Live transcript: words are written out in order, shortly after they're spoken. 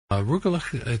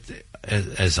Rugelach,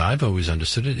 as I've always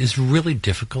understood it, is really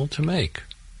difficult to make.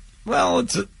 Well,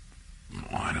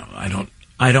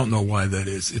 I don't know why that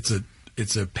is.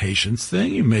 It's a patience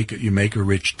thing. You make a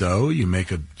rich dough. You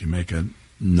make a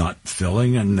nut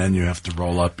filling, and then you have to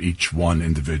roll up each one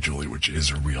individually, which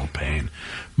is a real pain.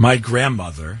 My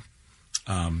grandmother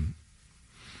had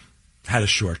a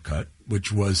shortcut,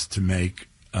 which was to make.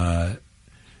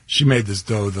 She made this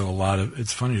dough that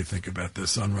it's funny to think about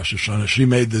this on Rosh Hashanah. She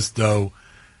made this dough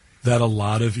that a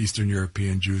lot of Eastern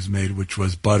European Jews made, which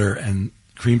was butter and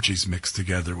cream cheese mixed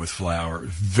together with flour.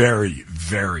 Very,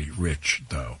 very rich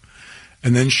dough.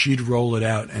 And then she'd roll it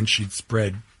out and she'd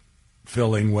spread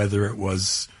filling, whether it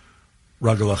was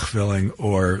Rugelach filling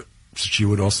or she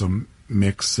would also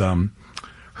mix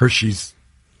Hershey's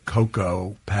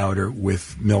cocoa powder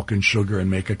with milk and sugar and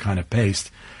make a kind of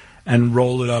paste and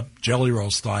roll it up jelly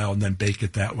roll style and then bake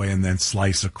it that way and then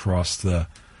slice across the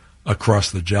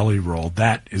jelly roll.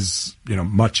 That is,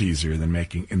 much easier than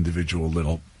making individual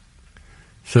little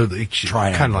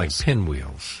triangles. Kind of like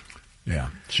pinwheels. Yeah.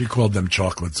 She called them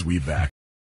chocolates Zwieback.